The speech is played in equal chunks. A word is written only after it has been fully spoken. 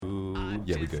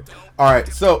Yeah, we good. All right,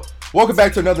 so welcome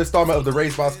back to another installment of the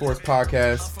Raised by Sports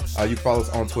podcast. You can follow us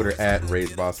on Twitter at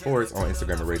Raised by Sports, on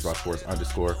Instagram at Raised by Sports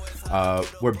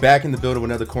 _. We're back in the building with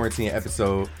another quarantine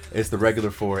episode. It's the regular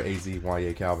for AZ,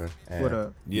 Wanye, Calvin, and what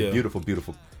up? Yeah,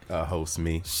 beautiful host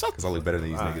me, because I look better than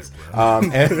these niggas.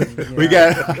 And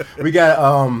we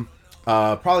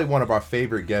got probably one of our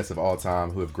favorite guests of all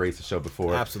time who have graced the show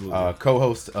before. Absolutely.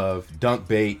 Co-host of Dunk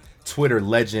Bait, Twitter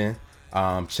legend.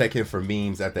 Check in for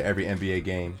memes after every NBA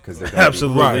game because they're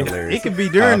absolutely hilarious. It could be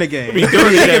during the game. It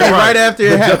could be right after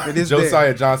it happened.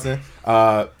 Josiah Johnson.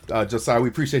 Josiah, we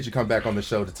appreciate you coming back on the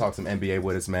show to talk some NBA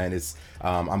with us, man.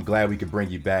 I'm glad we could bring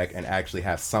you back and actually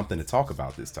have something to talk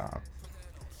about this time.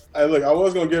 Hey, look, I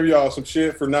was going to give y'all some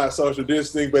shit for not social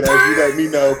distancing, but as you let me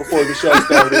know before the show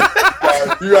started,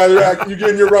 you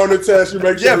getting your Rona test, you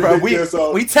make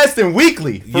sure we testing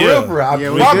weekly. For real. I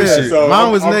promise you. So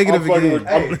mine was negative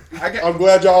again. I'm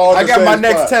glad y'all all I got my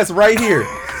next test right here.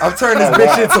 I'm turning this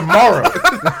bitch in tomorrow.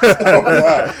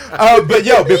 But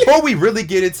yo, before we really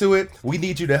get into it, we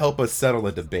need you to help us settle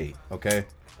a debate, okay?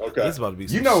 Okay. It's about to be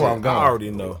some you know shit. where I'm going. I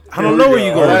already know. I don't know where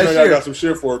you going. I got some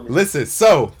shit for me. Listen,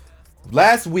 so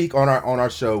last week on our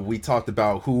show, we talked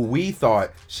about who we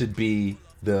thought should be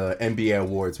the NBA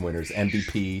awards winners,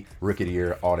 MVP, Rookie of the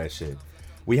Year, all that shit.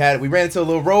 We ran into a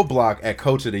little roadblock at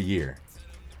Coach of the Year.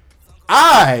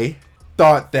 I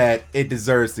thought that it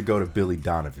deserves to go to Billy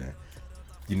Donovan.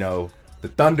 You know, the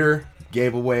Thunder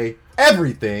gave away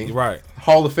everything. Right.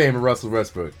 Hall of Famer Russell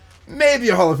Westbrook. Maybe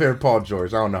a Hall of Famer Paul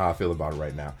George. I don't know how I feel about it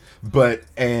right now. But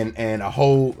and a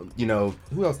whole, you know,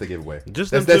 who else they gave away?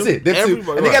 Just that's it. Them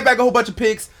two. And they got back a whole bunch of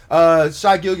picks.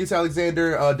 Shai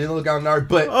Gilgeous-Alexander, Danilo Gallinari.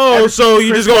 But so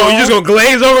you just gonna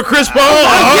glaze over Chris Paul?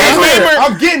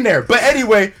 I'm getting there. But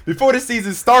anyway, before the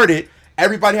season started,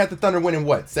 everybody had the Thunder winning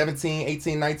what? 17,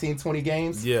 18, 19, 20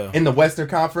 games? Yeah. In the Western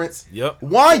Conference? Yep.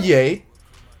 Wanye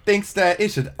thinks that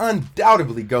it should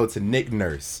undoubtedly go to Nick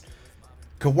Nurse.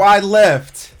 Kawhi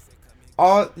left.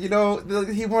 He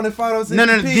won the Finals MVP.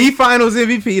 No, the Finals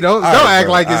MVP. Don't act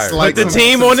like it's like put the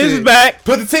team on his back.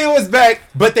 Put the team on his back,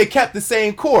 but they kept the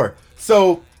same core.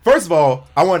 So, first of all,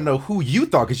 I want to know who you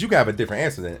thought, because you have a different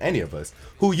answer than any of us,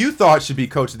 who you thought should be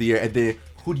Coach of the Year, and then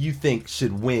who do you think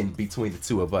should win between the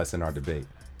two of us in our debate?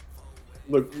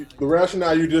 Look, the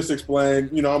rationale you just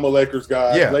explained, I'm a Lakers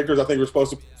guy. Yeah. Lakers, I think, were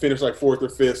supposed to finish like 4th or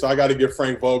 5th, so I got to give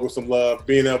Frank Vogel some love.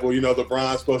 Being able,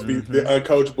 LeBron's supposed to be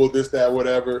uncoachable, this, that,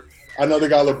 whatever. I know they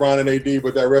got LeBron and AD,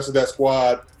 but that rest of that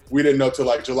squad, we didn't know till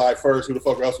like July 1st who the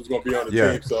fuck else was going to be on the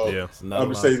team. So I'm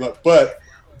just saying, but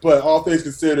all things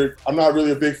considered, I'm not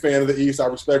really a big fan of the East. I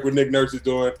respect what Nick Nurse is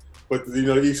doing, but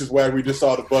the East is whack. We just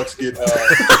saw the Bucks get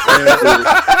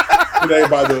today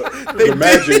by the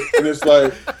Magic, and it's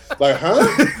like, huh?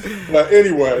 But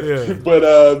anyway,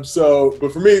 but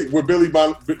for me, what Billy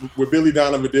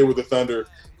Donovan did with the Thunder.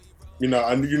 We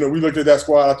looked at that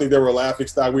squad. I think they were a laughing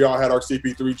stock. We all had our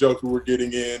CP3 jokes we were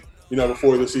getting in,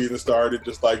 before the season started.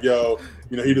 Just like,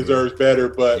 he deserves better.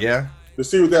 But to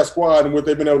see with that squad and what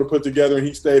they've been able to put together, and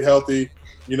he stayed healthy.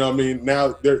 Now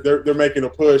they're making a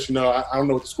push. I don't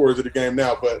know what the scores of the game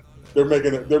now, but they're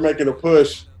making a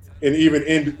push, and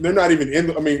they're not even in.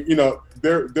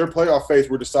 Their playoff phase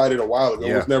were decided a while ago.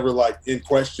 It was never like in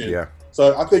question. Yeah.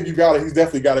 So I think he's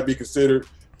definitely got to be considered.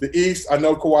 The East, I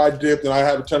know Kawhi dipped, and I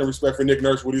have a ton of respect for Nick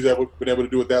Nurse, what he's been able to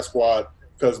do with that squad.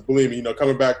 Because believe me,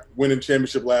 coming back, winning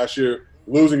championship last year,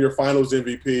 losing your Finals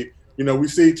MVP. We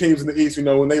see teams in the East,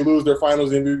 when they lose their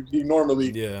Finals MVP,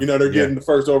 normally, they're getting the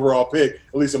first overall pick.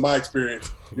 At least in my experience,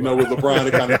 with LeBron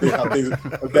and kind of how things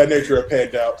of that nature have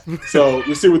panned out. So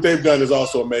you see what they've done is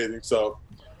also amazing. So,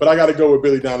 but I got to go with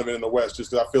Billy Donovan in the West, just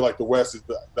because I feel like the West is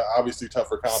the obviously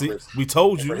tougher conference. See, we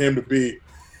told you for him to be.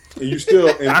 And you still,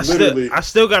 I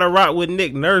still got to rock with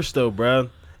Nick Nurse though, bro.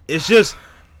 It's just,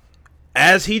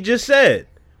 as he just said,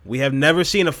 we have never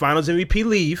seen a Finals MVP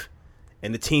leave,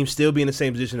 and the team still be in the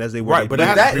same position as they were. Right, but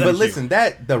listen,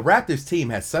 the Raptors team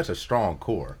has such a strong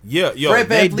core. Yeah, Fred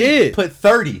VanVleet did put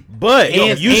 30. But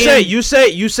you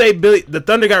say Billy, the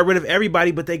Thunder got rid of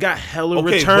everybody, but they got hella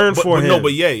return for him. No,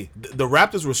 but the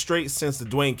Raptors were straight since the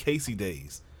Dwayne Casey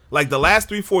days. Like the last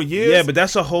 3-4 years. Yeah, but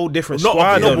that's a whole different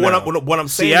squad. What I'm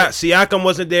saying, Siakam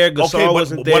wasn't there. Gasol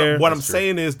wasn't there. What I'm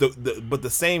saying is the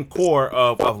same core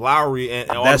of Lowry and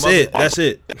all that's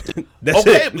it. That's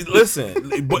Okay, it.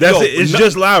 listen, but That's it. It's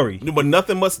just Lowry. But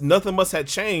nothing must have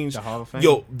changed. The Hall of Fame?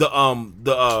 Yo,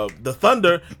 the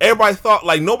Thunder. Everybody thought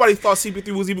nobody thought CP3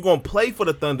 was even going to play for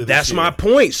the Thunder. That's this my year.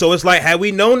 point. So it's like, had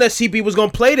we known that CP was going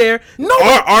to play there,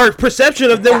 our perception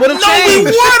of them would have No, we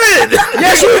changed. wouldn't.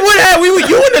 Yes, we would have.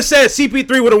 You would have said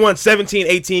CP3 would have won 17,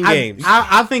 18 games.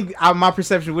 I think my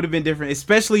perception would have been different,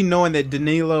 especially knowing that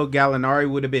Danilo Gallinari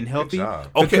would have been healthy. job.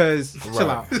 Because chill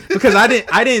out. Because I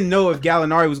didn't know if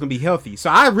Gallinari was going to be healthy, so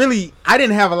I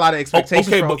didn't have a lot of expectations.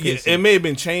 Okay, for but OKC. it may have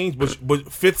been changed,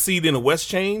 but fifth seed in the West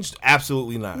changed?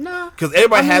 Absolutely not. Nah. Because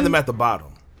everybody had them at the bottom.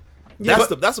 That's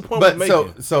the point we're But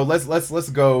making. so let's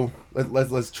go.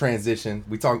 Let's transition.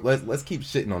 Let's keep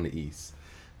shitting on the East.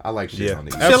 I like shitting on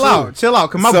the East. chill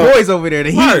out. Cause my So- boys over there,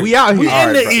 the Heat, Right. we out here. We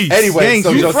in the East. Anyway, Gang, so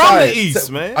you from Josiah, the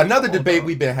East, man. Another debate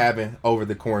we've been having over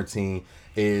the quarantine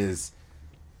is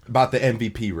about the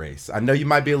MVP race. I know you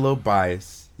might be a little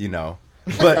biased,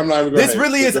 but I'm not even gonna this hate.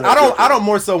 really is. Go I ahead. don't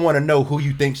more so want to know who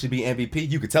you think should be MVP.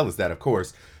 You could tell us that, of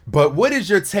course. But what is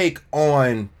your take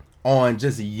on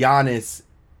just Giannis,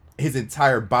 his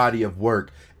entire body of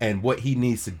work, and what he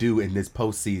needs to do in this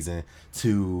postseason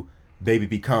to maybe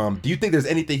become? Do you think there's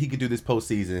anything he could do this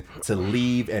postseason to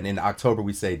leave, and in October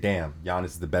we say, damn, Giannis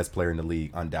is the best player in the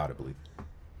league, undoubtedly?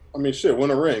 I mean, shit,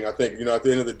 win a ring. I think, at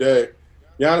the end of the day,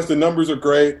 Giannis, the numbers are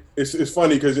great. It's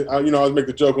funny because, I was making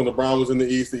the joke when LeBron was in the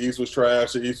East was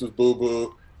trash, the East was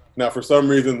boo-boo. Now, for some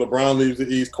reason, LeBron leaves the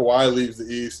East, Kawhi leaves the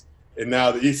East, and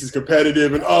now the East is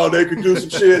competitive, and, they could do some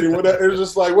shit, and whatever. It's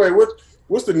just like, wait,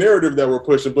 what's the narrative that we're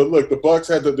pushing? But look, the Bucks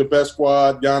had the best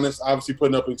squad. Giannis obviously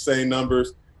putting up insane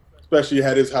numbers, especially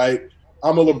at his height.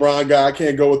 I'm a LeBron guy. I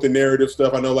can't go with the narrative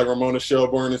stuff. I know like Ramona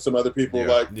Shelburne and some other people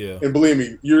and believe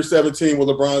me, year 17, what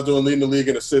LeBron's doing, leading the league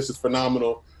in assists is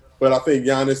phenomenal. But I think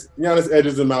Giannis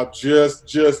edges him out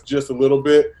just a little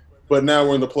bit. But now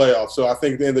we're in the playoffs. So I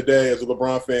think at the end of the day, as a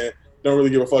LeBron fan, don't really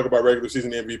give a fuck about regular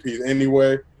season MVPs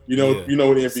anyway. You know what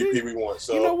MVP we want.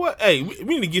 So you know what? Hey, we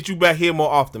need to get you back here more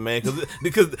often, man,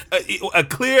 because a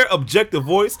clear, objective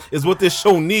voice is what this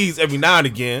show needs every now and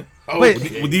again.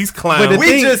 With these clowns,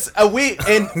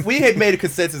 We had made a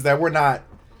consensus that we're not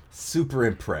super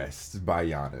impressed by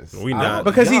Giannis. We not.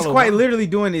 Because he's quite literally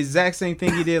doing the exact same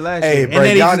thing he did last year. Hey, And bro,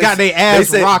 then Giannis, he's got their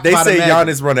ass rocked They by say the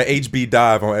Magic. Giannis run an HB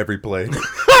dive on every play.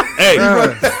 Hey,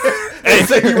 They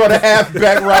say he run a half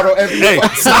back route on every hey,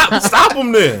 play. stop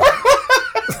him then.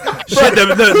 Shit,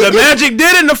 the Magic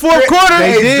did it in the fourth quarter.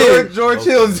 They did. George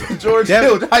Hill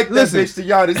hiked that Listen, bitch to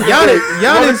Giannis.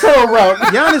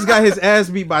 Giannis got his ass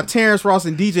beat by Terrence Ross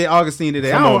and DJ Augustine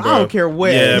today. Come I on, bro. don't care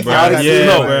what. Yeah, bro.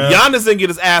 Giannis didn't get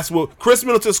his ass whooped. Chris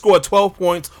Middleton scored 12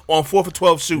 points on 4 for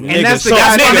 12 shooting. And that's the so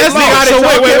guy. nigga, That's the nigga, guy so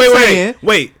that y'all kept wait. saying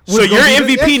Wait, was so gonna your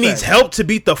be the MVP X needs factor. help to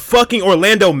beat the fucking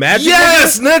Orlando Magic?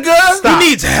 Yes, nigga. Stop. He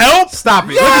needs help? Stop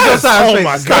it. Yes! Look at your Oh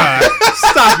my face. God.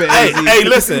 Stop it. Hey, AZ. hey,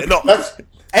 listen. No,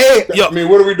 Hey, yo, I mean,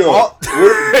 what are we doing?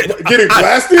 Getting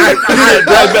blasted?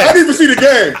 I didn't even see the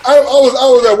game. I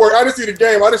was at work. I didn't see the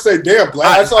game. I didn't say, damn,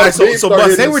 blast. I saw the memes start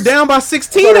hitting. They were down by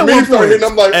 16 So the at one memes started point. hitting.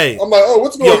 I'm like, Hey. oh,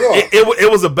 what's going on?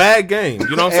 it was a bad game.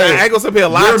 You know what I'm saying? I ain't gonna sit here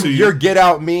and lie to you. Your get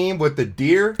out meme with the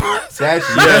deer, that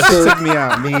shit took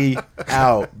me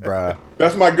out, bruh.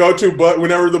 That's my go-to. But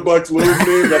whenever the Bucks lose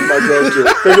me, that's my go-to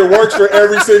because it works for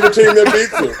every single team that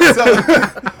beats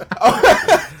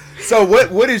them. So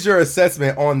what is your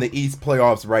assessment on the East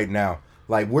playoffs right now?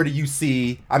 Like, where do you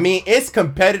see? I mean, it's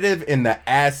competitive in the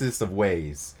assest of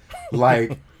ways.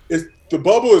 Like, The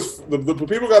bubble is the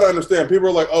people got to understand. People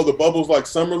are like, oh, the bubble's like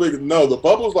summer league. No, the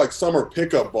bubble's like summer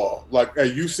pickup ball. Like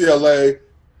at UCLA,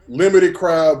 limited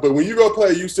crowd. But when you go play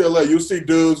at UCLA, you'll see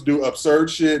dudes do absurd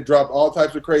shit, drop all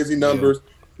types of crazy numbers.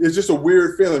 Yeah. It's just a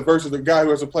weird feeling versus the guy who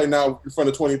has to play now in front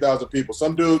of 20,000 people.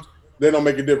 Some dudes, they don't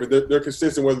make a difference. They're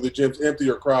consistent whether the gym's empty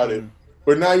or crowded.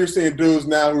 But now you're seeing dudes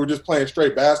now who are just playing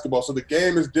straight basketball. So the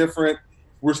game is different.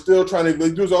 We're still trying to –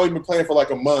 the dudes only been playing for like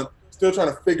a month, still trying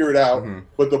to figure it out. Mm-hmm.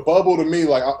 But the bubble to me,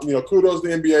 like, kudos to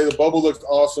the NBA. The bubble looks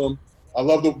awesome. I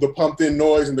love the pumped-in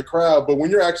noise in the crowd. But when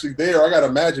you're actually there, I got to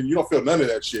imagine you don't feel none of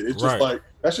that shit. It's just like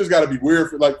 – that's just got to be weird.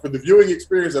 For the viewing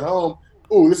experience at home,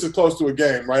 ooh, this is close to a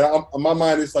game, right? In my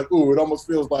mind, it's like, ooh, it almost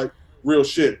feels like real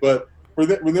shit. But when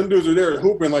them dudes are there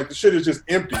hooping, like, the shit is just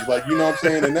empty. Like, you know what I'm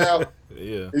saying? And now –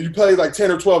 you play like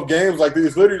 10 or 12 games, like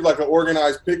it's literally like an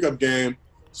organized pickup game.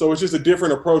 So it's just a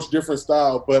different approach, different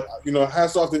style. But,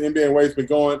 hats off to the NBA and way it's been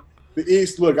going. The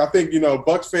East, look, I think,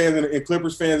 Bucks fans and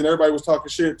Clippers fans and everybody was talking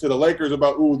shit to the Lakers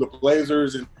about, ooh, the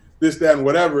Blazers and this, that, and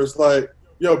whatever. It's like,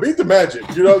 yo, beat the Magic.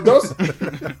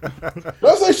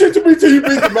 Don't say shit to me till you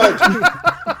beat the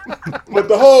Magic. But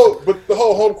the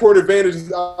whole home court advantage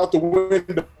is out the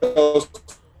window.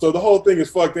 So the whole thing is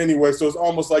fucked anyway. So it's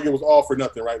almost like it was all for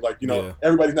nothing, right? Like, Yeah.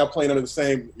 everybody's not playing under the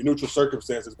same neutral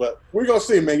circumstances. But we're gonna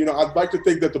see, man. I'd like to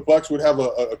think that the Bucks would have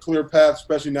a clear path,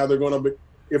 especially now they're going to,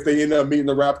 if they end up meeting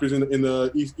the Raptors in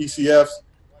the ECFs.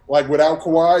 Like without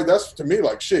Kawhi, that's to me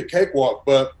like shit, cakewalk.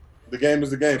 But the game is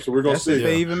the game, so we're gonna see. If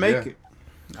they even make it.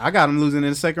 I got them losing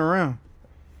in the second round.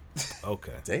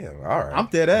 Okay. Damn. All right. I'm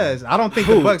dead ass. I don't think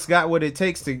the Bucks got what it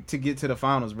takes to get to the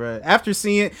finals, bro. After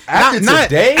seeing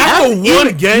today, after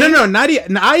one game. No, not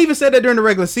even. I even said that during the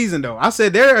regular season though. I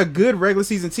said they're a good regular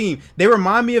season team. They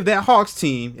remind me of that Hawks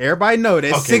team. Everybody know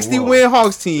that 60-win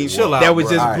Hawks team Chill out, that was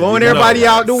bro. just All right, blowing you know everybody that.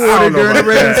 out the I water don't know during the about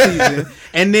regular that. season,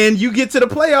 and then you get to the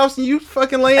playoffs and you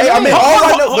fucking lay it. Hey, I mean, down. all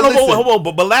I know- but listen. Hold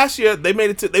on. But last year they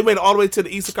made it all the way to the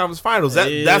Eastern Conference Finals.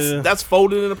 That's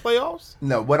folded in the playoffs.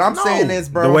 No, what I'm No. saying is,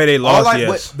 bro, The way they lost,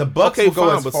 yes. the Bucks Okay, will go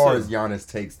fine, as but far still. as Giannis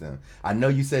takes them. I know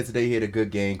you said today he had a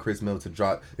good game. Chris Middleton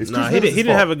dropped. It's Nah, Chris he Middleton's didn't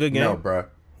fault. have a good game. No, bro.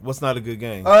 What's not a good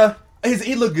game?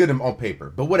 He looked good on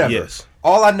paper, but whatever. Yes.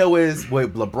 All I know is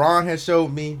what LeBron has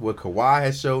showed me, what Kawhi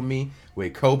has showed me,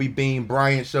 what Kobe Bean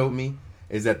Bryant showed me,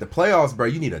 is that the playoffs, bro,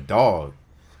 you need a dog.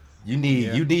 You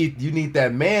need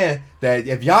that man that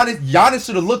if Giannis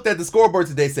should have looked at the scoreboard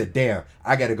today and said, damn,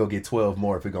 I gotta go get 12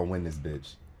 more if we're gonna win this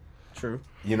bitch. True.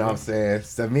 You know what I'm saying?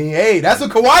 So, I mean, hey, that's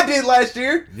what Kawhi did last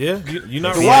year. yeah, you're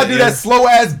not Kawhi do that slow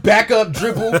ass backup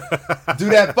dribble, do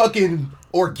that fucking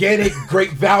organic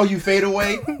great value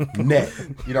fadeaway, net.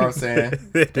 You know what I'm saying?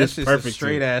 That's That's just perfect. a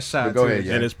straight ass shot. But go too. ahead,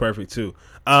 yeah. And it's perfect too.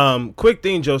 Quick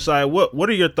thing, Josiah. What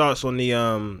are your thoughts on the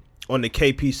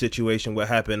KP situation? What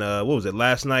happened? What was it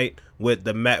last night with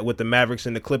the Mavericks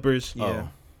and the Clippers? Yeah.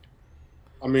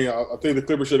 I mean, I think the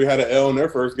Clippers should have had an L in their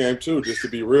first game too, just to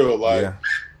be real. Like, Yeah.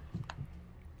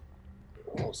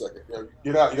 hold on a second. Yeah,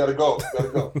 get out. You gotta go. You gotta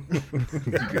go.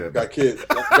 You good. Got kids.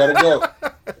 You gotta go.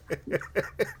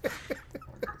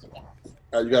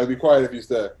 You gotta be quiet if you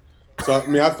stay. So I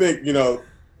mean, I think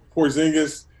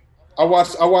Porzingis. I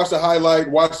watched the highlight,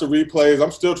 watched the replays.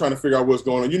 I'm still trying to figure out what's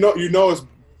going on. You know, it's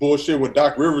bullshit when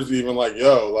Doc Rivers even like,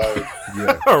 yo, like,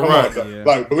 Yeah. All come right. on, Yeah.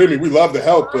 like, believe me, we love the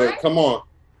help, but come on.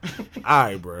 All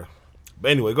right, bro.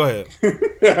 But anyway, go ahead.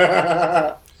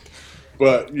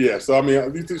 But yeah, so I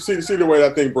mean, you see the way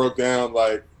that thing broke down.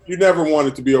 Like, you never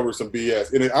wanted to be over some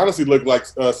BS, and it honestly looked like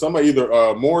somebody,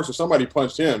 either Morris or somebody,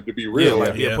 punched him. To be real, Yeah,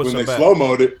 like, yeah, push when him they back. slow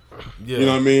mode it, Yeah. you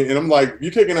know what I mean. And I'm like, you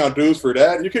kicking out dudes for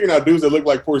that? You kicking out dudes that look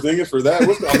like Porzingis for that?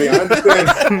 I mean,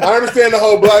 I understand the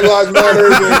whole Black Lives Matter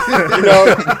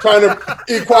and trying to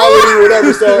equality or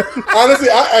whatever. So honestly,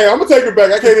 I'm gonna take it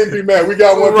back. I can't even be mad. We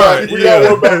got one Right, back. We yeah.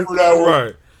 got one back for that one.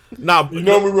 Right. Now, You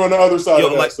know, we were on the other side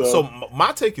of that. like, so. so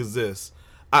my take is this.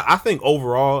 I think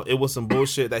overall it was some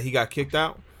bullshit that he got kicked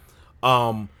out.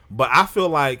 But I feel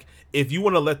like if you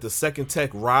want to let the second tech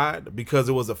ride because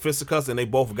it was a fisticuffs and they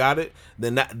both got it,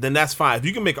 then that's fine. If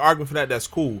you can make an argument for that, that's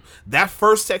cool. That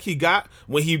first tech he got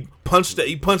when he punched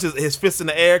his fist in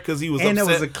the air because he was And it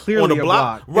upset was clearly on the a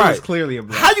block. block. It Right? was clearly a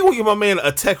block. How you gonna give my man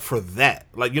a tech for that?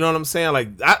 Like, you know what I'm saying? Like,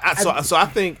 so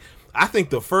I think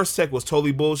the first tech was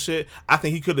totally bullshit. I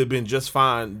think he could have been just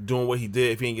fine doing what he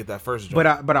did if he didn't get that first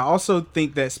joint. But I also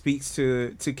think that speaks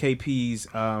to KP's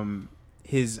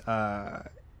his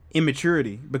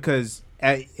immaturity, because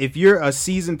if you're a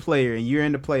seasoned player and you're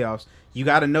in the playoffs, you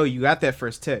got to know you got that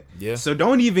first tech. Yeah. So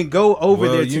don't even go over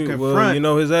there to confront.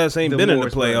 his ass ain't the been in the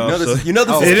Morris brothers. playoffs. You know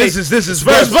this so- is this is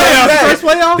first playoffs. First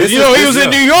playoffs? This You know he is- was in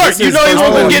New York. this You is know he first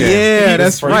wasn't playoff getting. game. Yeah, He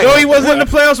that's was right. You know he wasn't in the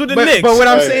playoffs with the Knicks. But what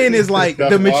I'm Hey, saying is, like,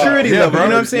 that's the maturity wild. level. Yeah, You know what I'm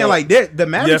bro. saying? Like, the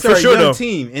Mavericks for are a sure, young though.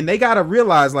 team, and they got to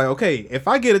realize, like, okay, if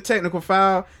I get a technical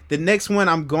foul, the next one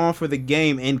I'm going for the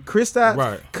game. And Kristaps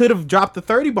Right. could have dropped the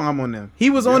 30 bomb on them. He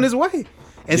was on his way.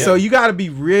 And so you got to be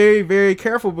very, very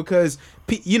careful, because,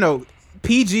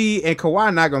 PG and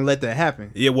Kawhi not going to let that happen.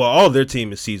 Yeah, well, all their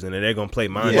team is seasoned, and they're gonna play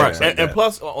mine. Yeah. Right, and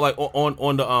plus, like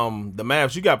on the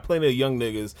Mavs, you got plenty of young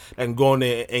niggas that can go in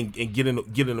there and get in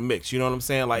the mix. You know what I'm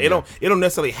saying? Like, it don't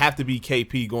necessarily have to be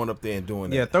KP going up there and doing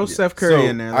that. Yeah, throw Steph Curry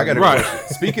in there. I got a Right.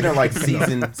 question.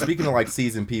 Speaking of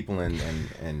seasoned people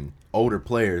and older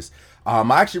players, I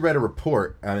actually read a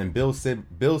report, and Bill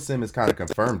Simmons kind of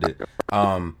confirmed it,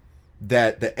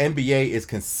 that the NBA is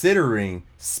considering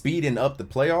speeding up the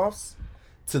playoffs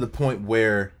to the point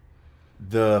where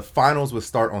the finals would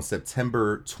start on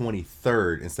September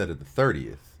 23rd instead of the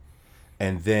 30th.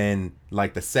 And then,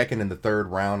 like, the second and the third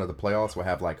round of the playoffs will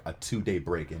have, like, a 2-day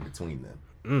break in between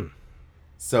them.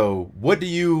 So,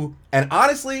 and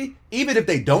honestly, even if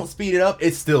they don't speed it up,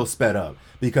 it's still sped up.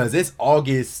 Because it's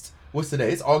August, what's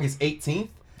today? It's August 18th,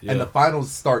 Yeah. and the finals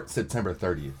start September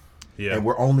 30th. Yeah. And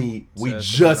we it's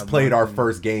just about a played our month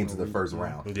first games of the first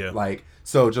round. Yeah. Like,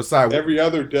 so Josiah, Every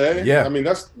other day? Yeah. I mean,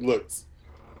 look,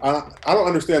 I don't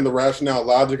understand the rationale,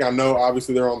 logic. I know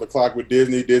obviously they're on the clock with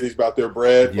Disney. Disney's about their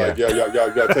bread. Yeah. Like,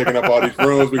 y'all taking up all these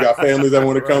rooms. We got families that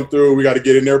want to come through. We got to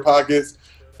get in their pockets.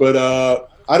 But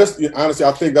I just honestly,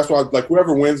 I think that's why like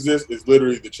whoever wins this is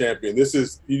literally the champion. You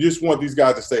just want these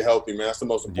guys to stay healthy, man. That's the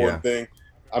most important thing.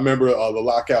 I remember the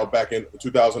lockout back in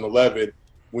 2011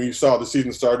 when you saw the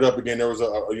season started up again. There was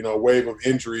a wave of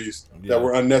injuries that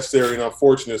were unnecessary and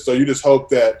unfortunate. So you just hope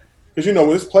that. Because, when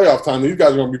it's playoff time, these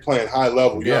guys are going to be playing high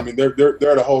level. You know what I mean?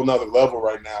 They're at a whole nother level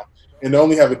right now. And they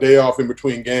only have a day off in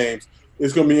between games.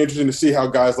 It's going to be interesting to see how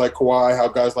guys like Kawhi, how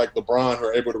guys like LeBron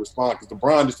are able to respond. Because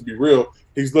LeBron, just to be real,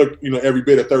 he's looked, every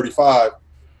bit of 35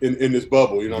 in this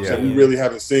bubble. You know what I'm saying? We really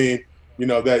haven't seen,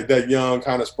 that young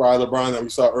kind of spry LeBron that we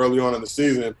saw early on in the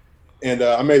season. And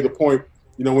I made the point,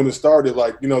 when it started,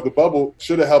 the bubble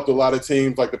should have helped a lot of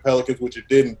teams like the Pelicans, which it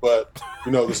didn't. But,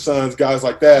 the Suns, guys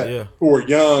like that who are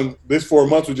young, this 4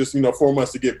 months was just, 4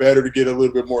 months to get better, to get a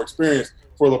little bit more experience.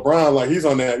 For LeBron, he's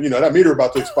on that, that meter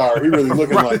about to expire. He really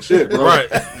looking like shit, bro. Right.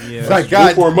 Yeah. Like,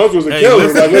 God, 4 months was a killer.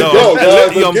 Let's go,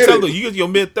 guys. I'm telling you, you get your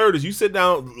mid-30s, you sit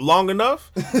down long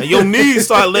enough, and your knees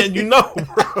start letting you know,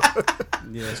 bro.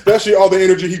 Yeah. Especially all the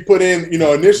energy he put in,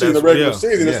 initially in the regular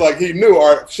season. It's like he knew,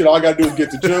 all right, shit, all I got to do is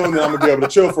get to June, and I'm going to be able to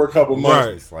chill for a couple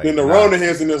months. Right. Then the Rona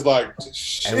hits, and it's like,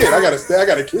 shit, I got to stay, I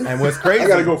got to keep. And what's crazy, I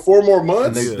got to go 4 more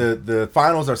months. The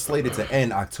finals are slated to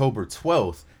end October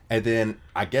 12th. And then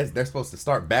I guess they're supposed to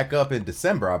start back up in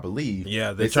December, I believe.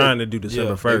 Yeah, they're trying to do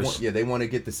December 1st. They want to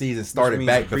get the season started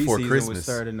back before Christmas. Would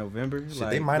start in November. Shit,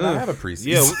 they might not have a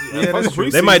preseason. Yeah,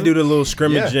 they might do the little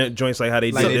scrimmage joints like how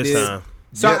they did this time.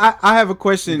 So I have a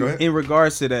question in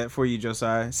regards to that for you,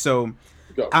 Josiah. So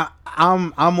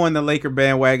I'm on the Laker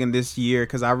bandwagon this year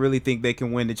because I really think they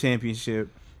can win the championship.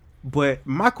 But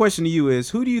my question to you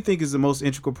is, who do you think is the most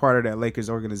integral part of that Lakers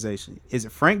organization? Is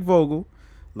it Frank Vogel,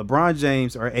 LeBron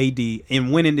James, or AD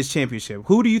in winning this championship?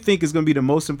 Who do you think is going to be the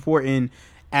most important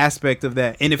aspect of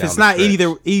that? And if it's not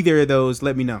either of those,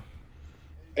 let me know.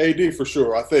 AD for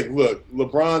sure. I think, look,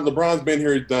 LeBron's been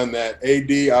here, he's done that.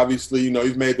 AD, obviously,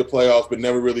 he's made the playoffs, but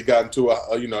never really gotten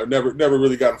to never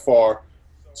really gotten far.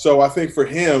 So I think for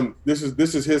him, this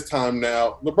is his time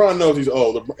now. LeBron knows he's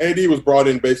old. AD was brought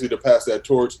in basically to pass that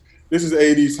torch. This is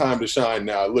AD's time to shine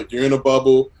now. Look, you're in a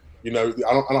bubble. I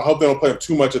don't hope they don't play him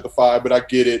too much at the 5, but I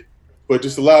get it. But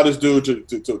just allow this dude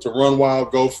to run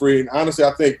wild, go free. And honestly,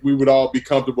 I think we would all be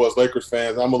comfortable as Lakers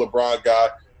fans. I'm a LeBron guy.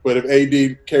 But if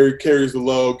AD carries the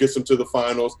load, gets them to the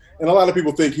finals, and a lot of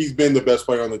people think he's been the best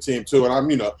player on the team too. And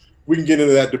we can get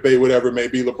into that debate, whatever it may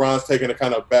be. LeBron's taking a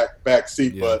kind of back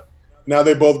seat, but now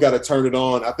they both got to turn it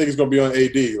on. I think it's going to be on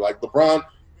AD. Like LeBron,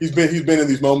 he's been in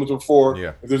these moments before.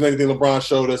 Yeah. If there's anything LeBron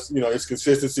showed us, it's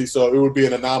consistency. So it would be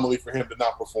an anomaly for him to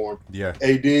not perform. Yeah.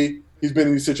 AD, he's been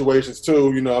in these situations too.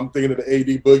 I'm thinking of the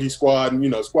AD Boogie squad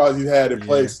and squads he's had in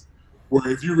place. Where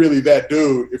if you're really that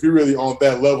dude, if you're really on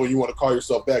that level, you want to call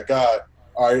yourself that guy.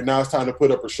 All right, now it's time to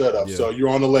put up or shut up. Yeah. So you're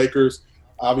on the Lakers.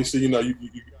 Obviously,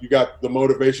 you got the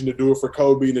motivation to do it for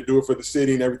Kobe and to do it for the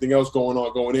city and everything else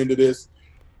going into this.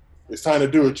 It's time to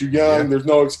do it. You're young. Yeah. There's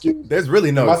no excuse. There's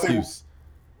really no excuse.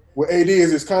 What AD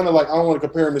is, it's kind of like, I don't want to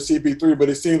compare him to CP3, but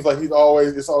it seems like it's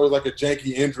always like a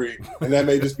janky injury, and that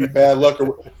may just be bad luck.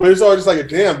 But it's always just like a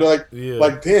damn,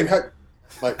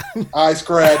 like eye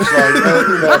scratch,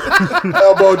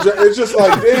 elbow. It's just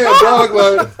like damn, dog.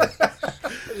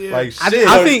 Like shit.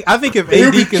 I think if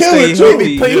AD can stay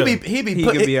healthy, he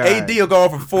be AD will go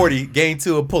over 40, game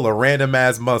 2 will pull a random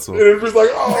ass muscle. And it's just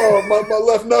like, my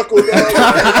left knuckle.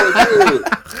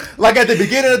 Like at the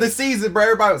beginning of the season, bro,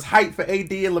 everybody was hyped for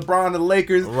AD and LeBron and the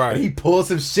Lakers. Right. And he pulled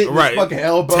some shit in his fucking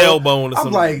elbow. Tailbone or something.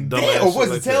 I'm like, damn, or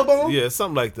was it tailbone? Yeah,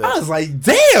 something like that. I was like,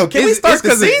 damn, can we start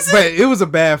the season? But it was a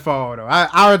bad fall though.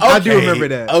 I do remember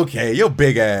that. Okay, your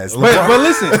big ass. But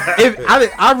listen,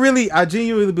 I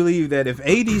genuinely believe that if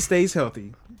AD stays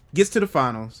healthy, gets to the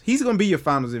finals, he's gonna be your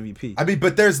finals MVP. I mean,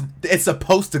 but it's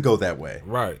supposed to go that way.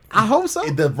 Right. I hope so.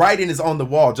 The writing is on the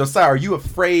wall. Josiah, are you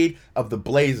afraid of the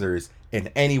Blazers in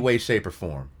any way, shape, or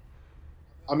form?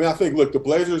 I mean, I think, look, the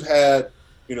Blazers had,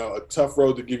 a tough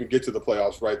road to even get to the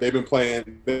playoffs, right? They've been playing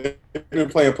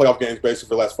playoff games basically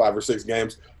for the last 5 or 6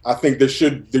 games. I think they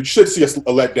should see a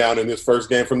letdown in this first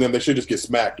game from them. They should just get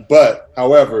smacked. But,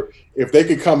 however, if they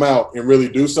could come out and really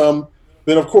do something,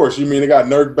 then of course, they got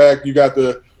Nurk back, you got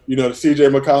the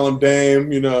CJ McCollum Dame,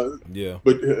 Yeah.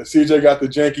 But CJ got the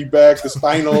janky back, the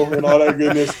spinal, and all that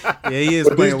goodness. Yeah, he is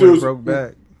playing with broke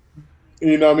back.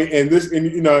 You know what I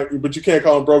mean? But you can't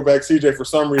call him broke back CJ for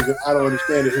some reason. I don't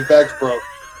understand it. His back's broke.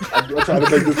 I'm trying to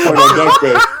make this point on Dunk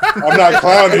Face. I'm not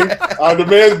clowning. The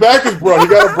man's back is broke. He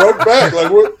got a broke back.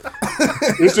 Like what?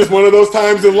 It's just one of those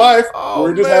times in life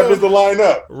where it just happens to line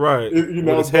up. Right. You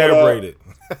know, with his hair braided.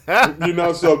 You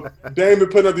know, so Dame been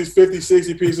putting up these 50,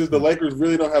 60 pieces. The Lakers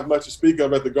really don't have much to speak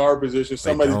of at the guard position.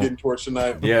 Somebody's getting torched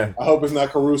tonight. Yeah. I hope it's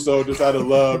not Caruso, just out of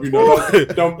love. You know,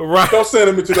 don't send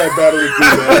him into that battle with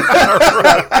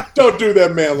man. Don't do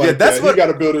that, man, like that. He got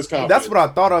to build his confidence. That's what I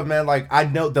thought of, man. Like, I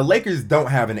know the Lakers don't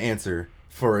have an answer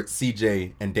for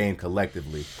CJ and Dame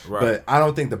collectively. Right. But I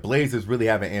don't think the Blazers really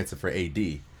have an answer for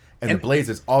AD. And the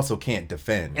Blazers also can't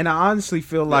defend. And I honestly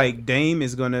feel like Dame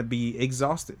is going to be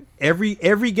exhausted every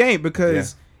game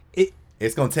because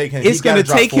it's going to take him. It's going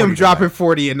to take him dropping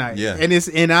 40 a night. Yeah.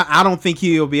 And I don't think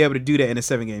he'll be able to do that in a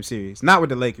 7-game series. Not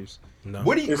with the Lakers. No.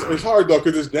 It's hard though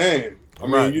because it's Dame. I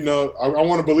mean, you know, I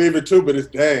want to believe it too, but it's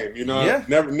Dame. You know,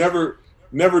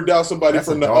 never doubt somebody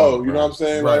from the O. You know what I'm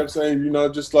saying? Right. Like I'm saying, you know,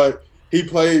 just like he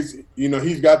plays. You know,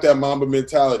 he's got that Mamba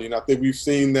mentality, and I think we've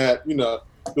seen that. You know.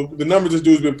 The numbers this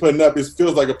dude's been putting up, it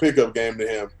feels like a pickup game to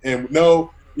him. And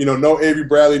no Avery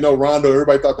Bradley, no Rondo.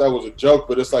 Everybody thought that was a joke,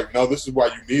 but it's like, no, this is why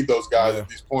you need those guys at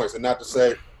these points. And not to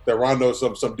say that Rondo is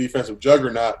some defensive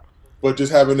juggernaut, but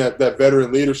just having that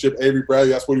veteran leadership. Avery Bradley,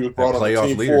 that's what he was brought on the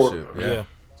team for. Yeah.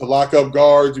 To lock up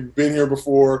guards. You've been here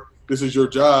before. This is your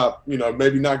job. You know,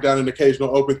 maybe knock down an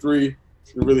occasional open three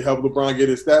and really help LeBron get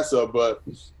his stats up, but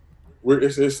it's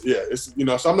you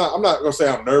know, so I'm not gonna say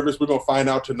I'm nervous. We're gonna find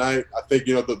out tonight. I think,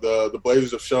 you know, the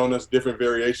Blazers have shown us different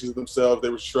variations of themselves. They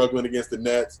were struggling against the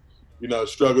Nets, you know,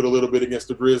 struggled a little bit against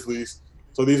the Grizzlies.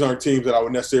 So these aren't teams that I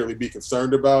would necessarily be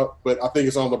concerned about. But I think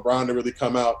it's on LeBron to really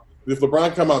come out. If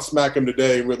LeBron come out, smack them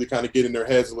today, and really kind of get in their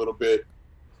heads a little bit,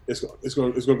 it's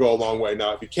going to go a long way.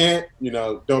 Now, if you can't, you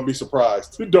know, don't be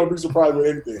surprised. Don't be surprised with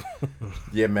anything.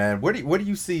 Yeah, man. Where do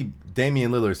you see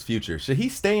Damian Lillard's future? Should he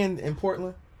stay in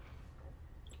Portland?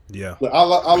 Yeah, I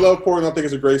love Portland. I think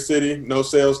it's a great city. No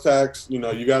sales tax. You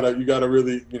know, you gotta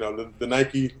really, you know, the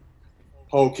Nike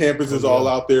whole campus is all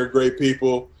out there. Great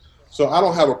people. So I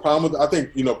don't have a problem with it. I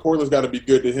think, you know, Portland's got to be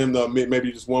good to him though.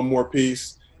 Maybe just one more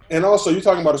piece. And also, you're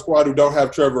talking about a squad who don't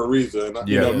have Trevor Ariza. And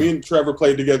you know, me and Trevor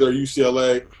played together at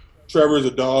UCLA. Trevor's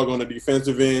a dog on the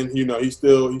defensive end. You know, he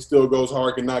still goes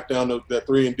hard, can knock down that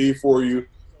 3 and D for you.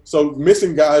 So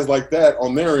missing guys like that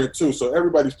on their end too. So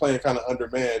everybody's playing kind of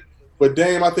undermanned. But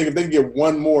Dame, I think if they can get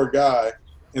one more guy,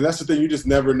 and that's the thing, you just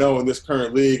never know in this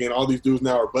current league, and all these dudes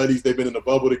now are buddies. They've been in the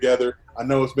bubble together. I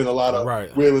know it's been a lot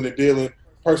of wheeling and dealing.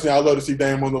 Personally, I'd love to see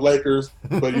Dame on the Lakers,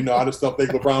 but, you know, I just don't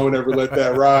think LeBron would ever let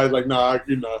that ride. Like,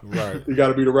 you got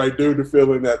to be the right dude to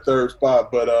fill in that third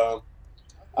spot. But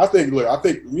I think,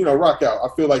 you know, rock out.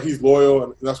 I feel like he's loyal,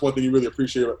 and that's one thing you really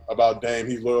appreciate about Dame.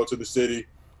 He's loyal to the city.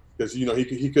 Because, you know,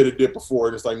 he could have dipped before,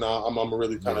 and it's like, nah, I'm gonna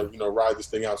really kind of, you know, ride this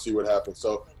thing out, see what happens.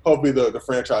 So hopefully the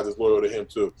franchise is loyal to him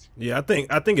too. Yeah, I think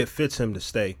it fits him to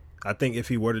stay. I think if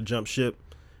he were to jump ship,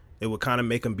 it would kind of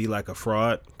make him be like a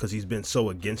fraud because he's been so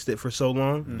against it for so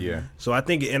long. Yeah. So I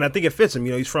think it fits him.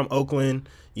 You know, he's from Oakland.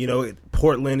 You know,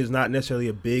 Portland is not necessarily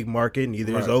a big market,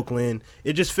 neither is Oakland.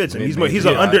 It just fits him. He's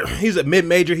a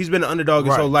mid-major. He's been an underdog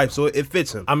his whole life, so it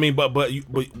fits him. I mean, but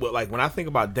like when I think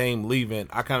about Dame leaving,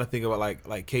 I kind of think about like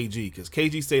KG, because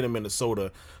KG stayed in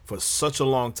Minnesota for such a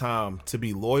long time to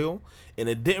be loyal, and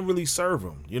it didn't really serve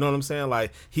him. You know what I'm saying?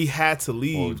 Like, he had to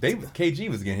leave. KG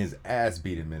was getting his ass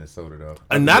beat in Minnesota though.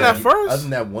 And not at first. Other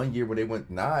than that 1 year where they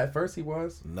went, at first he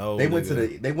was. No, they went to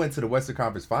the Western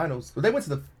Conference Finals. They went to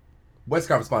the West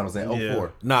Conference Finals in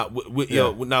 04. Now, when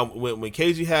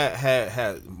KG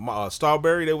had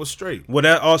Starbury, they was straight. Well,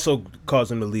 that also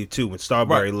caused him to leave too when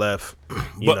Starbury left.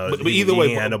 But either way,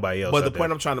 he had nobody else. But the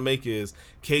point I'm trying to make is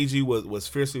KG was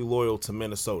fiercely loyal to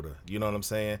Minnesota. You know what I'm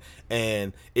saying?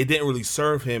 And it didn't really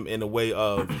serve him in a way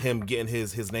of him getting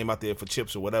his name out there for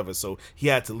chips or whatever. So he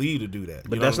had to leave to do that.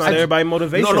 But that's not everybody's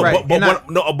motivation. But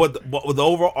the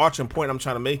overarching point I'm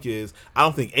trying to make is I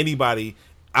don't think anybody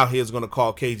out here is going to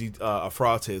call KG a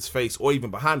fraud to his face or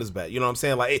even behind his back. You know what I'm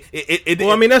saying? Like,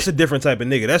 I mean, that's a different type of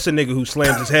nigga. That's a nigga who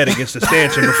slams his head against the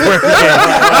stanchion before every game.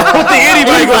 I don't think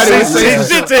anybody going to say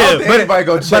shit to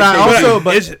him.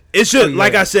 But it's just,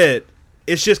 like I said,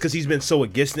 it's just because he's been so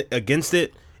against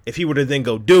it. If he were to then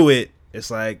go do it,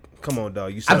 it's like, come on,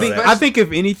 dog. I think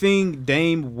if anything,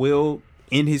 Dame will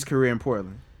end his career in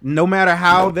Portland. No matter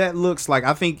how that looks like.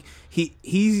 I think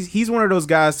he's one of those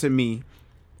guys to me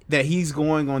that he's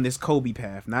going on this Kobe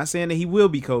path. Not saying that he will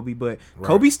be Kobe, but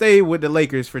Kobe stayed with the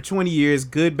Lakers for 20 years,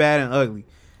 good, bad, and ugly.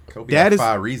 Kobe had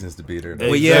 5 reasons to be there.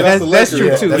 Well, yeah, that's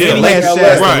true too. That's Yeah,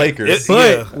 the Lakers.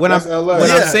 But what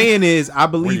I'm saying is, I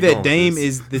believe that Dame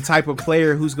is the type of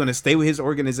player who's going to stay with his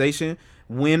organization,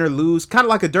 win or lose, kind of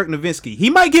like a Dirk Nowitzki. He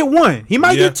might get one. He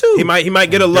might get 2. He might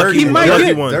get a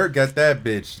lucky one. Dirk got that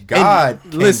bitch. God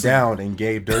came down and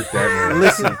gave Dirk that one.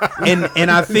 Listen, and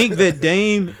I think that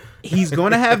Dame, he's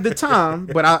going to have the time,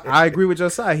 but I agree with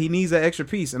Josiah. He needs that extra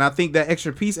piece, and I think that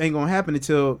extra piece ain't going to happen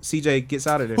until CJ gets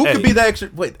out of there. Who could be the extra?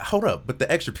 Wait, hold up. But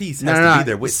the extra piece has to be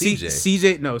there with CJ.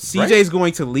 CJ's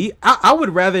going to leave. I would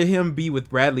rather him be with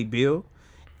Bradley Beal.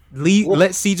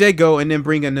 Let CJ go and then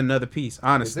bring in another piece.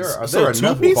 Honestly, are there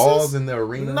enough balls in the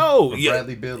arena? No,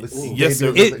 Bradley Beal. Yes,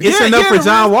 it's enough for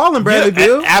John Wall and Bradley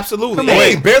Beal. Absolutely.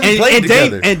 They barely played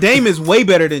together. And Dame is way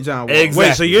better than John Wall. Exactly.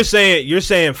 Wait, so you're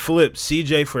saying flip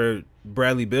CJ for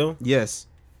Bradley Beal? Yes.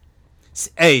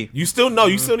 Hey, you still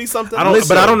need something. I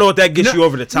don't know what that gets you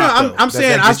over the top. No, I'm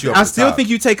saying I still think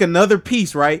you take another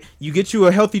piece, right? You get you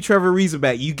a healthy Trevor Ariza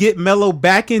back. You get Melo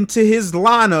back into his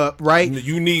lineup, right?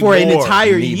 You need for more. an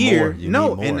entire year.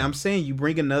 No, and I'm saying you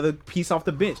bring another piece off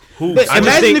the bench.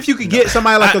 Imagine if you could get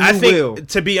somebody like Lou Will.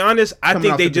 To be honest, I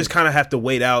think they just kind of have to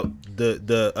wait out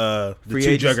the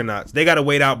two juggernauts. They got to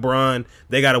wait out Bron.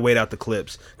 They got to wait out the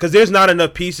Clips because there's not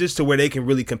enough pieces to where they can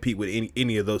really compete with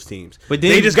any of those teams. But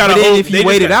then, they just got to. If you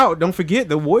wait it out, don't forget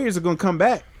the Warriors are gonna come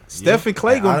back. Steph and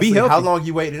Clay gonna be healthy. How long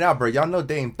you waiting out, bro? Y'all know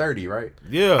Dame 30, right?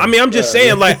 Yeah. I mean, I'm just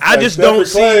saying, like, I just don't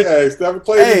see. Steph and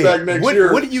Clay is back next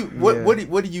year.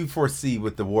 What do you foresee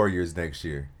with the Warriors next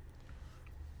year?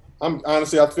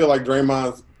 Honestly, I feel like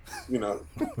Draymond's.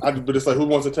 But it's like, who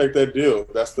wants to take that deal?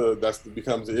 That's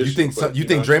becomes the issue. You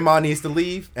think Draymond needs to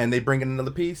leave and they bring in another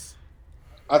piece?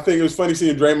 I think it was funny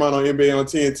seeing Draymond on NBA on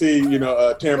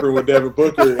TNT, tampering with Devin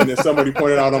Booker, and then somebody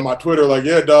pointed out on my Twitter, like,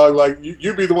 yeah, dog, like,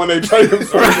 you be the one they traded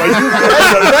for.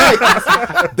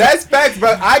 That's facts,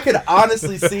 bro. I could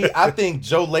honestly see, I think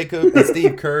Joe Lacob and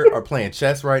Steve Kerr are playing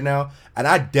chess right now, and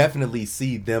I definitely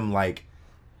see them, like,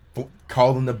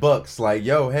 calling the Bucks, like,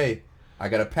 yo, hey, I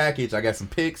got a package, I got some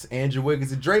picks, Andrew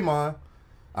Wiggins and Draymond.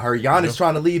 I heard Giannis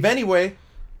trying to leave anyway.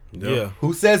 Yeah.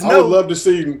 Who says no? I would love to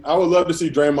see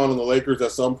Draymond on the Lakers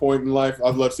at some point in life.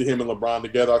 I'd love to see him and LeBron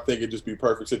together. I think it'd just be a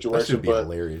perfect situation. That should be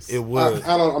hilarious. It would.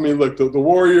 I mean, look, the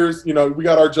Warriors, we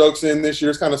got our jokes in this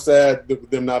year. It's kind of sad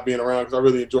them not being around because I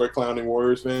really enjoy clowning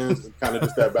Warriors fans and kind of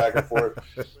just that back and forth.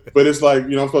 But it's like,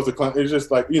 I'm supposed to clown. It's just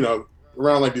like,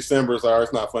 around like December, it's like,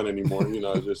 it's not fun anymore.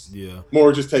 It's just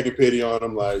more just taking pity on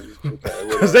them, like, okay,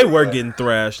 because they were getting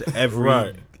thrashed every.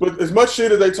 Right. But as much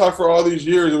shit as they talked for all these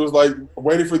years, it was like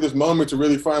waiting for this moment to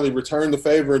really finally return the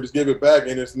favor and just give it back.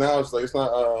 And it's not.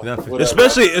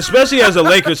 Especially as a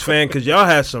Lakers fan, because y'all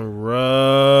had some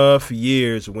rough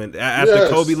years when after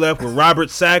Kobe left with Robert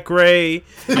Sacre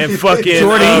and fucking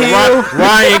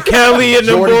Ryan Kelly and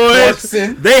the boys.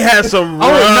 Clarkson. They had some.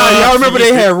 Y'all remember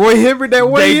they had Roy Hibbert that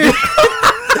one year?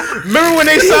 Remember when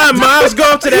they signed Miles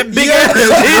Goff to that big ass deal?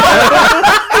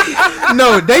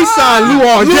 No, they signed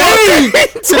Luol Deng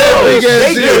to that big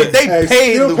ass deal. They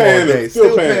paid Luol Deng.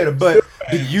 Still paying him. But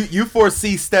you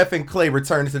foresee Steph and Clay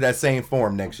returning to that same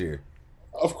form next year?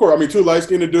 Of course. I mean, two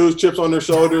light-skinned dudes, chips on their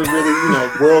shoulders,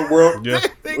 really, world. Yeah.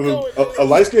 A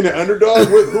light-skinned underdog?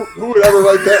 Who would ever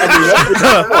write that?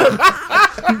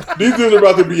 I mean, these dudes are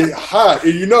about to be hot.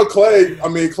 And Clay,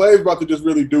 Clay's about to just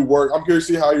really do work. I'm curious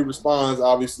to see how he responds,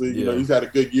 obviously. He's had a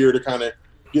good year to kind of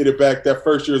get it back. That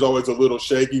first year is always a little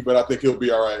shaky, but I think he'll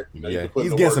be all right.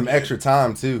 He's getting some extra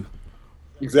time, too.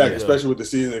 Exactly, especially with the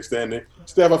season extending.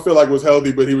 Steph, I feel like, was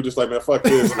healthy, but he was just like, man, fuck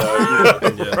this.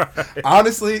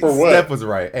 Honestly, Steph was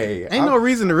right. Hey, ain't no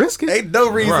reason to risk it. Ain't no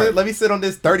reason. Right. Let me sit on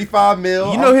this $35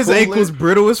 million. His ankle's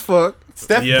brittle as fuck.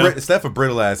 Steph a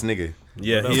brittle ass nigga.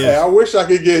 Yeah, hey, I wish I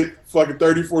could get fucking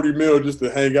 30-40 mil just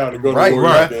to hang out and go to the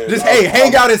Warriors game. Just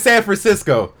hang out in San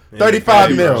Francisco.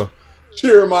 35 mil.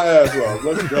 Cheering my ass off.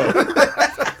 Let's go.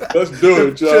 Let's do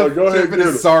it, y'all. Go ahead and get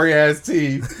it. Sorry ass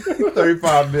team.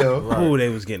 35 mil. Right. Ooh, they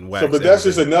was getting whacked. But that's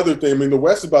just another thing. I mean, the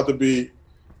West is about to be,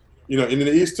 in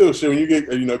the East too. Shit, when you get,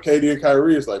 KD and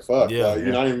Kyrie, it's like, fuck.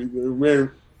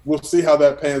 We'll see how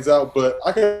that pans out. But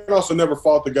I can also never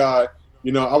fault the guy.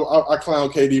 I clown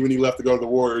KD when he left to go to the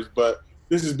Warriors, but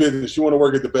this is business. You want to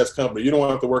work at the best company. You don't want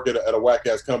to have to work at a whack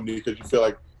ass company because you feel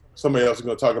like somebody else is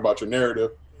going to talk about your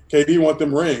narrative. KD want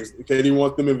them rings. KD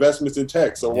want them investments in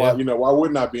tech. So why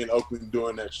wouldn't I be in Oakland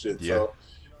doing that shit? Yeah.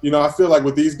 So, I feel like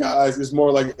with these guys, it's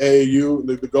more like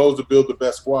AAU. The goal is to build the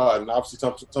best squad, and obviously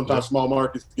sometimes small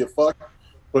markets get fucked.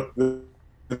 But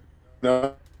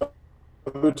other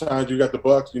times you got the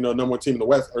Bucks, number one team in the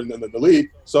West or in the league.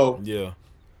 So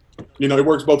it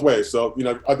works both ways. So at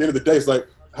the end of the day, it's like,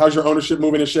 how's your ownership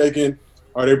moving and shaking?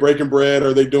 Are they breaking bread?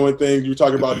 Are they doing things? You were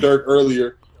talking about Dirk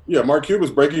earlier. Yeah, Mark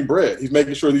Cuban's breaking bread. He's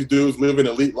making sure these dudes live an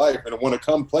elite life and want to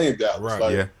come play in Dallas. Right.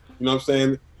 Like, Yeah. You know what I'm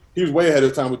saying? He was way ahead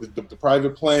of time with the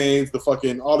private planes, the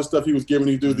fucking all the stuff he was giving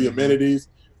these dudes, the amenities.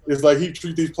 It's like he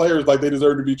treats these players like they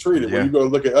deserve to be treated. Yeah. When you go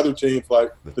look at other teams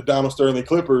like the Donald Sterling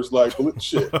Clippers, like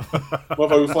shit,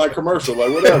 motherfuckers flying commercial,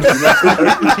 like whatever. You know?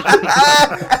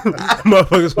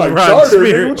 Motherfuckers Like riding charter,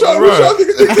 Spirit. nigga. What y'all think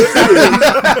this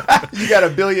is? You got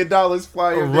 $1 billion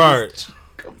flying. Right.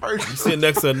 You sitting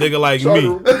next to a nigga like me.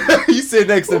 You sit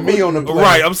next to me on the plane.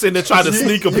 Right, I'm sitting there trying to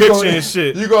sneak a You picture gonna- and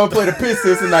shit. You gonna play the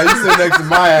Pistons tonight? You sit next to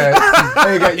my ass.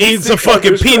 Hey, Eating some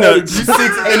fucking peanuts. You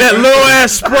 6'8", And that little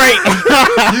ass Sprite.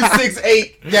 You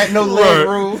 6'8", got no leg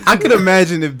room. I could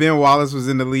imagine if Ben Wallace was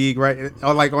in the league, right,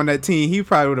 or like on that team, he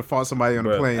probably would have fought somebody on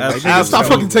the Bro, plane. Like, absolutely. stop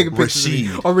fucking taking pictures. of me.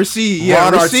 Rasheed. Or Rasheed, yeah,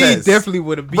 Ron Rasheed Artest. definitely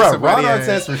would have beat Bro, Ron somebody. ass.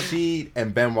 Artest, Rasheed,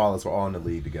 and Ben Wallace were all in the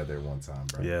league together at one time,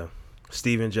 bro. Yeah.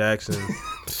 Steven Jackson.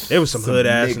 It was some hood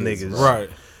ass niggas. bro.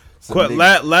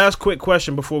 Right. Last quick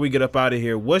question before we get up out of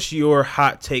here. What's your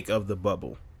hot take of the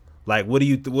bubble? Like,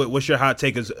 what's your hot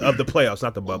take of the playoffs,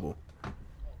 not the bubble?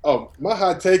 Oh, my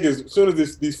hot take is as soon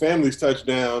as these families touch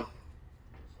down,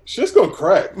 shit's gonna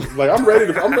crack. Like I'm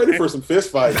ready for some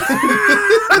fist fights.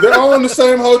 They're all in the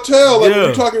same hotel. Like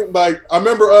we're talking. Like I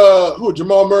remember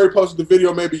Jamal Murray posted the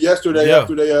video maybe yesterday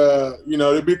after they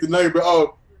they beat the Nuggets.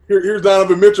 But here's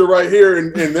Donovan Mitchell right here,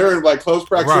 and they're in like close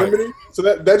proximity. Right. So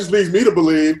that just leads me to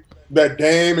believe that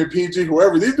Dame and PG,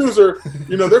 whoever these dudes are,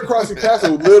 they're crossing paths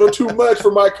a little too much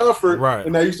for my comfort. Right.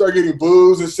 And now you start getting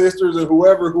boos and sisters and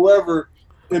whoever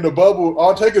in the bubble. All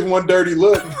I'll take is one dirty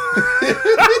look.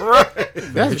 Right.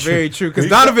 That's very true. Because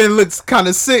Donovan looks kind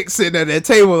of sick sitting at that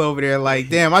table over there. Like,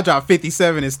 damn, I dropped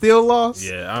 57 and still lost.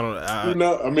 Yeah, I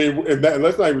don't. I mean,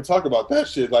 let's not even talk about that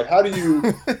shit. Like, how do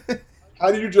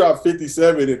you drop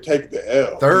 57 and take the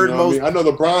L? Third most. I know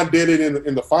LeBron did it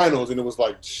in the finals, and it was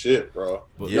like, shit, bro.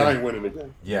 Yeah. Y'all ain't winning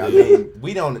again. Yeah, I mean,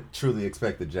 we don't truly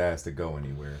expect the Jazz to go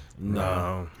anywhere.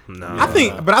 No.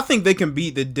 I think they can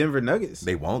beat the Denver Nuggets.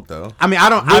 They won't though. I mean, I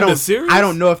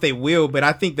don't know if they will, but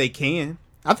I think they can.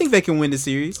 I think they can win the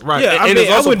series. Right. Yeah, and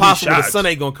it's also wouldn't be possible the shocked. sun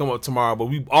ain't gonna come up tomorrow, but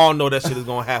we all know that shit is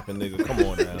gonna happen, nigga. Come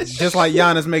on now. Just like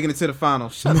Giannis making it to the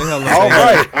finals. Shut the hell up. All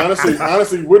right.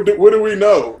 Honestly, what do we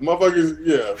know?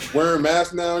 Motherfuckers, wearing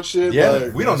masks now and shit. Yeah,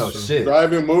 like, we don't know shit.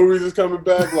 Driving movies is coming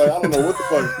back. Like, I don't know what the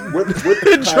fuck.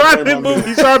 What Driving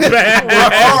movies are bad. We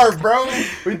are, bro.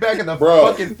 We back in the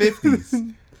fucking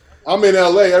 50s. I'm in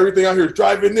LA. Everything out here is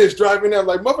driving this, driving that.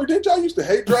 Like, motherfucker, didn't y'all used to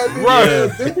hate driving?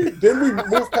 Right. Didn't we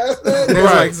move past that?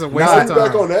 Right. It's a waste of time.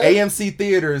 Back on that. AMC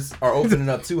theaters are opening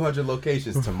up 200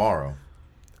 locations tomorrow.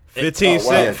 15 Oh, wow.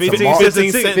 cent. 15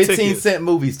 15 cent. cent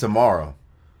movies tomorrow.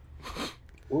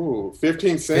 Ooh,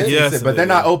 15 cents? Yes, but they're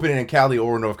not opening in Cali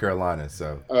or North Carolina.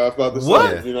 So I was about to say,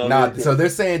 What? you know what I mean? so they're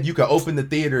saying you can open the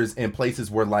theaters in places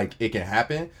where like it can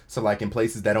happen. So like in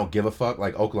places that don't give a fuck,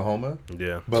 like Oklahoma.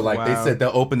 Yeah. But like they Wow. said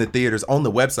they'll open the theaters on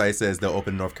the website. It says they'll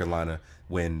open North Carolina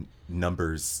when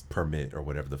numbers permit or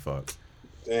whatever the fuck.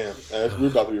 Damn, we're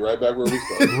about to be right back where we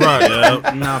started. Right.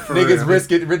 Yeah. Nah, for Niggas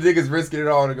real. risking it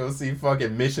all to go see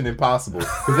fucking Mission Impossible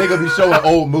because they're gonna be showing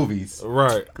old movies.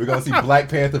 Right. We're gonna see Black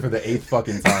Panther for the 8th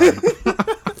fucking time.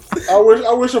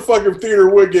 I wish a fucking theater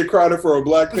would get crowded for a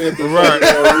Black Panther. Right.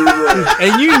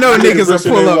 And you know niggas will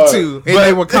pull up too. And they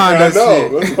I Wakanda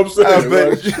know. shit. That's what I'm saying.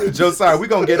 but Like, Josiah, we're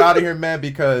gonna get out of here, man,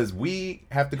 because we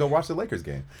have to go watch the Lakers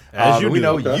game. As you we do,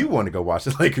 know okay. you want to go watch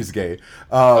the Lakers game.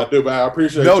 I do, man. I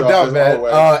appreciate No y'all doubt, as man.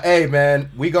 always. Hey, man,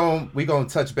 we gon'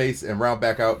 touch base and round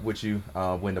back out with you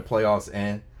when the playoffs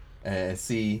end and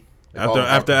see.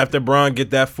 After Bron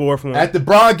get that fourth one. After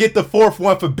Bron get the 4th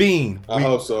one for Bean. I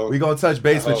hope so. We gonna touch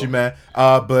base with hope. you, man.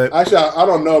 But Actually, I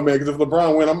don't know, man, because if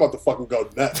LeBron win, I'm about to fucking go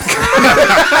nuts.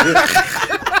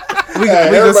 We Hey,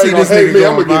 gonna everybody see gonna this hate nigga me.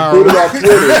 I'm going gonna get booted viral. off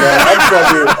Twitter, man.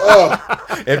 I'm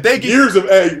fucking if they get years of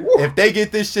if they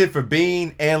get this shit for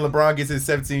Bean and LeBron gets his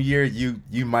 17th year,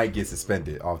 you might get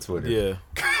suspended off Twitter. Yeah.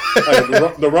 Hey,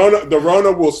 the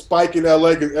Rona will spike in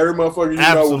LA because every motherfucker will be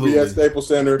at Absolutely. Staples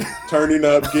Center turning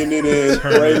up, getting it in.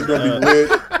 Parade's gonna be lit.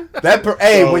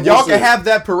 Hey, So, when y'all we'll can see. have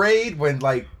that parade, when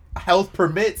like health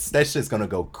permits, that shit's gonna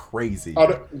go crazy. Oh,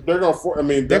 they're gonna.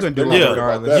 They're gonna do it Yeah.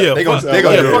 regardless. Yeah. They gonna fuck do it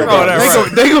fuck all that. regardless.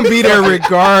 Right. They gonna be there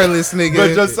regardless, nigga.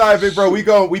 But Josiah, big bro,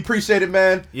 we appreciate it,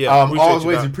 man. Yeah, appreciate you,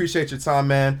 always Doc. appreciate your time,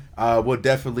 man. We'll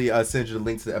definitely send you the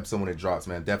link to the episode when it drops,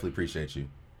 man. Definitely appreciate you.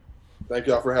 Thank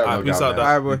y'all for having All right, me. peace out, man. Doc.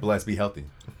 All right, boy. Be blessed, be healthy.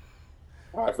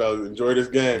 All right, fellas, enjoy this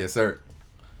game. Yes, sir.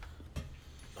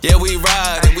 Yeah, we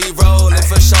ride and we rollin'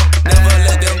 for sure. Never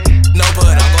let them know,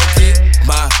 but I'm gon' get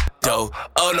my dough.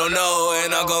 Oh no,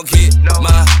 and I'm gon' get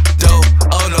my dough.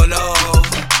 Oh no,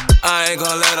 I ain't I ain't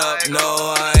gon' let up. No,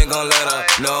 I ain't gon' let up.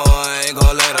 No, I ain't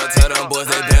gon' let up. Tell them boys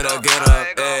they better get up.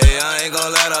 Hey, I ain't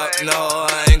gon' let up. No,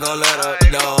 I ain't gon' let up.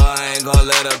 No, I ain't gon'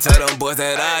 let up. Tell them boys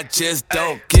that I just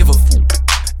don't give a f.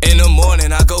 In the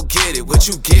morning, I go get it. What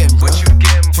you gettin', bro?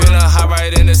 Finna hop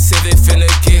right in the Civic,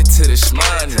 finna get to the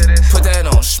shmoney. Put that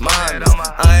on shmoney.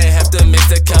 I ain't have to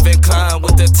mix the Calvin Klein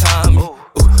with the Tommy.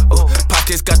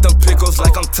 Pockets got them pickles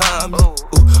like I'm Tommy.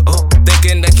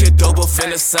 Thinking that kid dope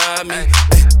finna sign me.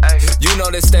 You know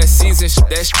this that season,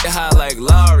 that shit high like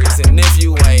Lowry's. And if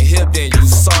you ain't hip, then you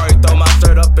sorry. Throw my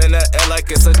shirt up in the air like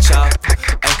it's a chop.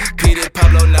 Peter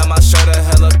Pablo, now my shirt a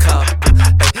helicopter.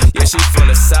 Yeah, she from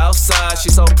the south side, she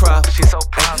so proud.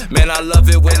 Man, I love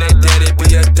it when they did it.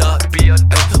 Be a duck,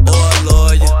 or a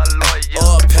lawyer,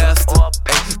 or a pastor.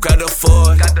 Grab the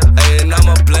Ford, and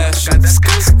I'ma blast you.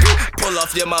 Pull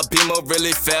off, yeah, my Beamer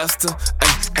really faster.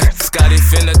 Scotty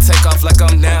finna take off like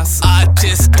I'm NASA. I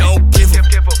just don't give a.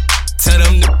 Tell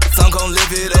them niggas I'm gon' live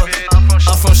it up.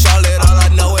 I'm from Charlotte, all I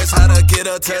know is how to get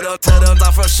up. Tell them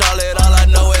I'm from Charlotte, all I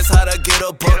know is how to get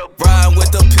up. Riding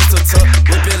with the pistol tuck,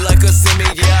 whip it like a semi,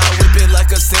 yeah, I whip it like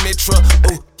a semi truck.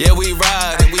 Ooh, yeah, we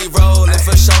ride and we rollin'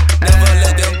 for sure. Never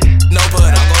let them know,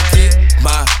 but I'm gon' get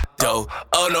my dough.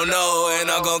 Oh no, and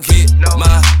I'm gon' get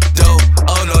my dough.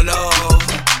 Oh no,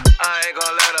 I ain't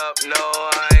gon' let up. No,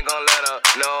 I ain't gon' let up.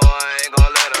 No, I ain't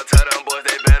gon' let up. Tell them boys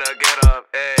they better get up.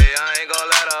 Hey, I ain't gon'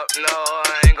 let up. No,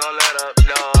 I ain't gon' let up.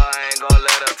 No, I ain't gon'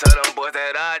 let up. Tell them boys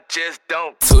that I just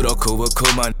don't. Tudo cool with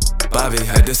cool, my Bobby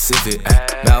had the Civic.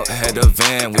 Mount had the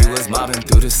van, we was mobbing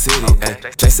through the city.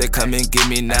 Jay said come and get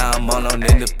me, now I'm on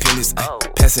independence.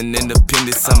 Passing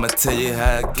independence, I'ma tell you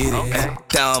how I get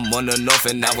it. Now I'm on the north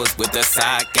and I was with the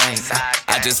side gang.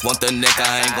 I just want the neck,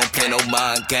 I ain't gon' play no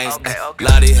mind games.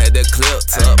 Lottie had the clip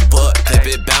up, but kept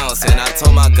it bouncing. I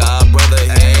told my god brother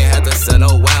he ain't had to sell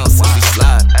no ounce. If he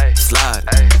slide,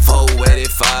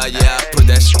 485, yeah, I put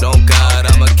that shit on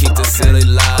God. I'ma keep the silly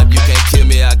live, you can't kill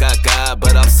me, I got God,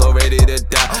 but I'm so ready to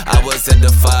die. I was at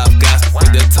the Five Guys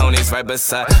with the Tonys right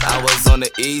beside. I was on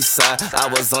the east side, I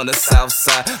was on the south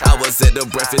side. I was at the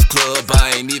Breakfast Club,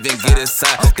 I ain't even get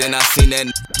inside. Then I seen that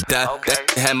die,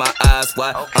 that had my eyes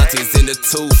wide. Aunties in the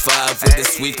 2-5 with the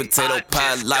sweet potato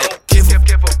pie, like give 'em.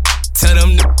 Tell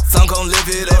them I'm gon' live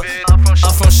it up.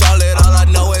 I'm from Charlotte, all I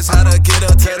know is how to get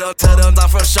up. Tell them I'm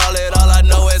from Charlotte, all I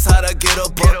know is how to get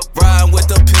up. Riding with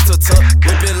the pistol tuck,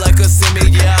 whip it like a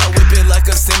semi, yeah, I whip it like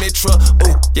a semi truck.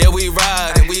 Ooh, yeah, we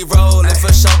ride and we rollin'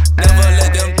 for sure. Never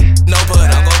let them know,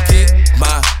 but I'm